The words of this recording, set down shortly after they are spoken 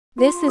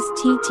This is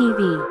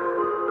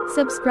TTV.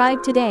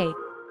 Subscribe today.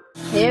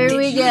 Here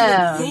we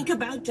go. Think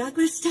about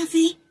Douglas,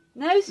 Steffy?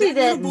 No, she didn't.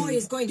 That little boy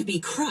is going to be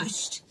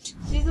crushed.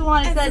 She's the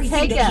one who said Everything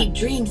take that he him.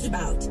 dreams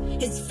about,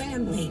 his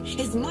family,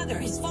 his mother,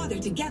 his father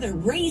together,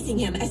 raising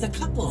him as a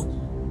couple.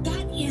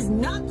 That is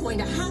not going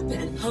to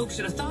happen. Hope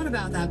should have thought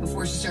about that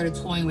before she started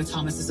toying with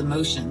Thomas's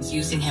emotions,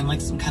 using him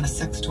like some kind of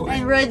sex toy.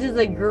 And Reg is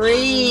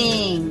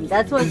agreeing.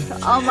 That's what.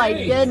 Oh my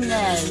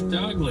goodness.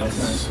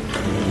 Douglas.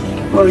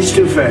 Oh, he's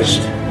too fast.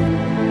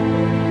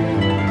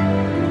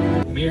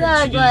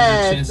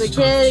 Douglas, the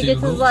kid gets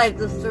his life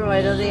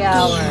destroyed in the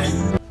hour.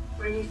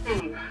 What do you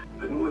think?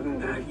 But more than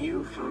that,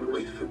 you found a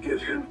way to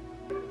forgive him.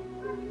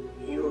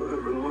 You're a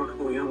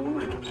remarkable young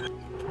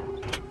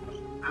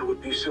woman. I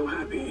would be so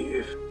happy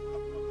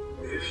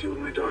if you were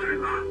my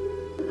daughter-in-law.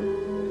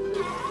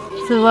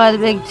 So what a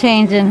big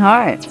change in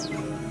heart.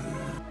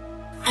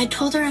 I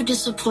told her how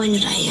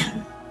disappointed I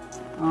am.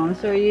 Oh, I'm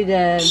sure you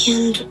did.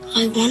 And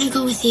I want to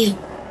go with you.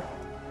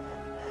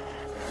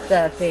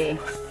 Steffy.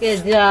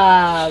 Good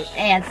job,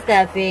 Aunt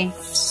Steffy.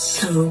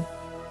 So,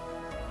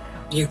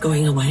 you're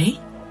going away?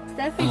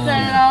 Steffy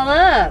set it all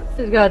up.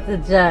 She's got the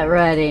jet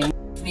ready.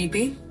 Need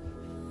be?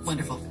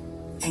 Wonderful.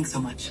 Thanks so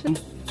much.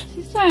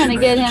 She's trying to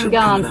get him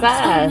gone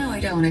fast. No, I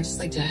don't. I just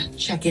like to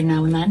check in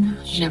now and then.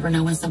 You never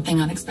know when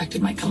something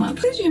unexpected might come up.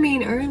 What did you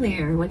mean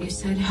earlier when you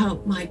said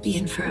Hope might be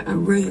in for a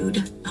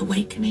rude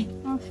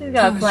awakening? Well, she's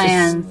got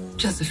plans.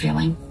 Just a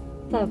feeling.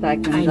 Stop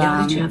acting I know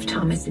dumb. that you have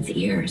Thomas's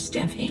ear,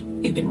 Steffi.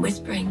 You've been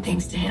whispering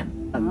things to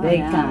him. Big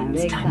time,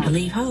 big It's time to time.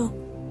 leave Hope.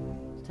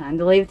 Time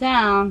to leave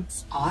town.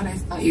 It's odd. I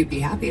thought you'd be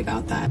happy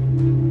about that. I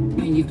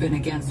mean, you've been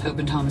against Hope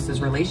and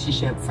Thomas's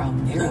relationship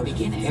from the very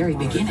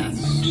beginning.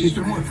 She's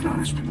been working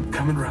on it. She's been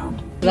coming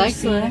around.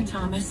 Actually,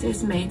 Thomas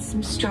has made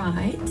some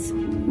strides,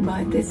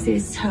 but this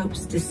is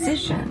Hope's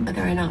decision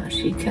whether or not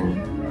she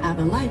can have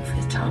a life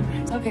with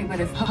Thomas. Okay, but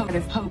if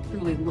Hope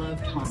truly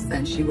loved Thomas,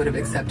 then she would have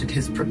accepted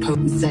his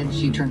proposal. Said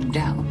she turned him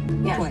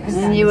down. Yes.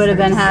 and you would have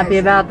been happy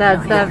about that,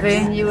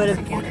 Steffi. You would have.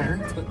 Support her.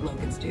 That's what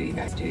Logans do. You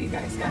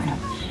guys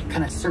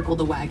kind of circle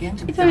the wagon.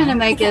 You're trying to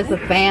make this a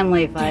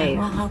family fight.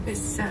 Well, Hope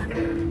is,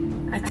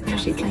 I think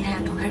she can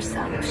handle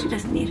herself. She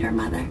doesn't need her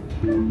mother.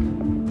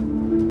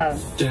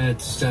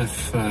 Dad,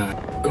 Steph,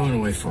 going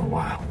away for a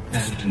while.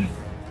 And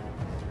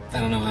I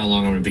don't know how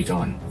long I'm gonna be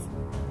gone.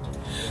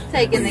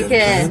 Taking the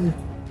kid.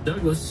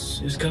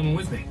 Douglas is coming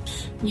with me.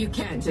 You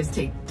can't just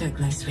take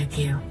Douglas with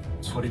you.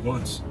 That's what he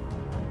wants.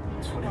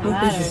 That's what he Don't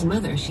Hope is matter. his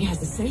mother. She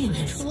has a say in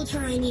I this. told her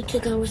I need to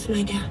go with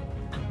my dad.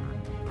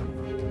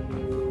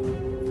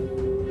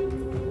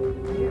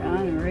 You're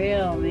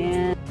unreal,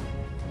 man.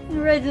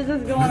 And Reg is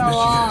just going I miss you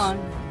along.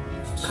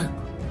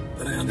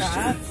 But I Crap.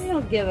 understand. You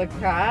don't give a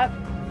crap.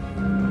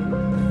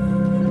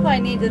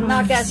 Somebody needs to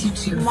knock that miss you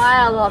too.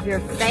 smile off your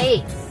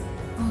face.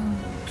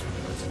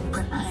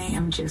 But I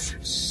am just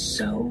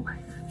so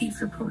happy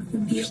for both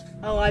of you.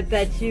 Oh, I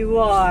bet you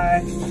are.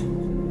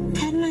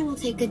 Dad and I will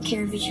take good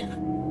care of each other.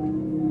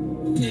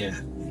 Yeah.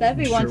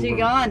 Steffi Sure wants you will.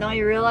 gone. Don't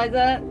you realize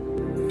that?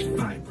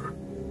 Fine, Brooke.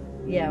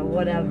 Yeah,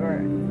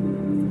 whatever.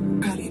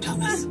 Proud of you,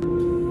 Thomas.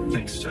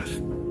 Thanks, Steph.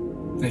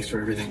 Thanks for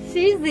everything.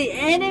 She's the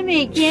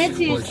enemy, can't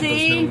you I'll let you both know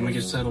see? when we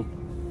get settled.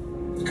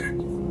 Okay.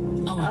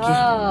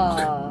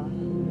 Oh,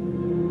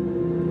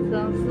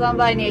 Oh.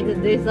 Somebody needs to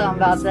do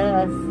something about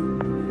this.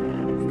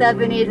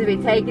 Steffi needs to be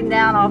taken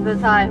down off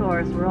this high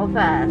horse real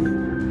fast.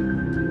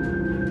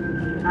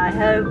 I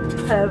hope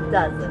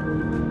does it.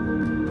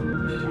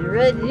 And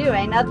Rid, you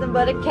ain't nothing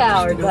but a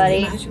coward, I can only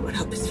buddy. imagine what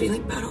Hope is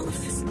feeling about all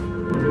of this.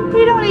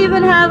 You don't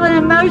even have an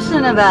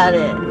emotion about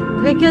it.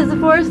 Because the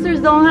Foresters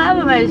don't have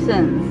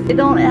emotions. They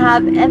don't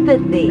have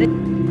empathy.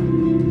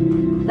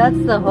 That's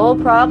the whole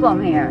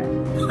problem here.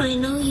 I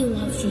know you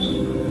love me.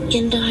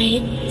 And I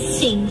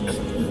think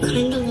you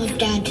kind of love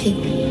Dad too.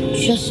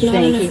 Just not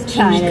Think enough he's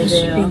to make kinda us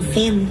do. real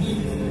family.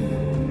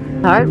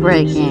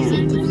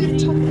 Heartbreaking.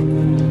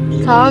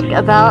 Talk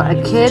about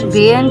a kid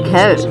being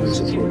coached.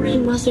 My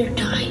mother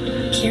died.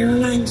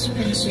 Caroline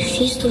Spencer.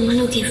 She's the one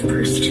who gave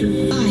birth to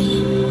me.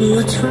 Why?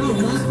 What's wrong?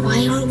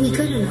 Why aren't we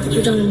good enough?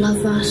 You don't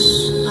love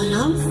us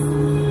enough?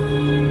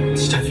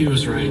 Steffi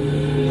was right.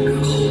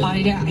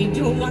 I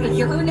don't want to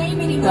hear her name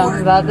Something's anymore.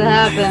 about to I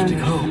have to happen.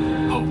 go,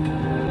 Hope.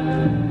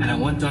 And I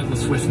want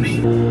Douglas with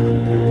me.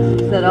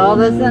 Set all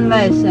this in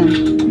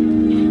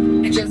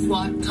motion. I just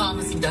want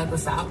Thomas and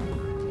Douglas out.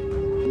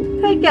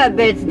 Take that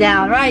bitch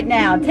down right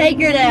now. Take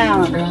her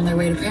down. They're on their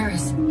way to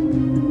Paris.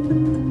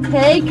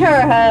 Take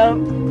her,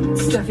 Hope.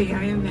 Steffi,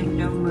 I am in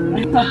no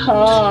mood.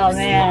 Oh,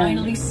 man.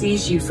 Finally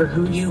sees you for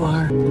who you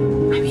are. I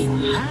mean,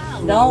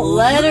 how? Don't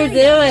let her do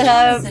it, Hope.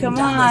 Thomas and Come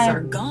Douglas are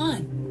on.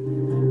 gone.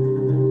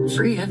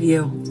 Free of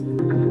you.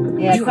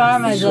 Yeah, You are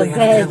Karma's a officially out of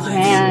their bitch, life.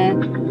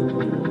 man.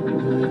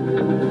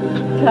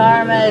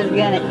 Karma is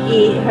gonna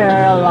eat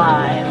her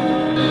alive.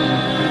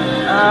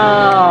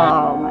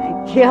 Oh, my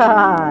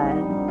God.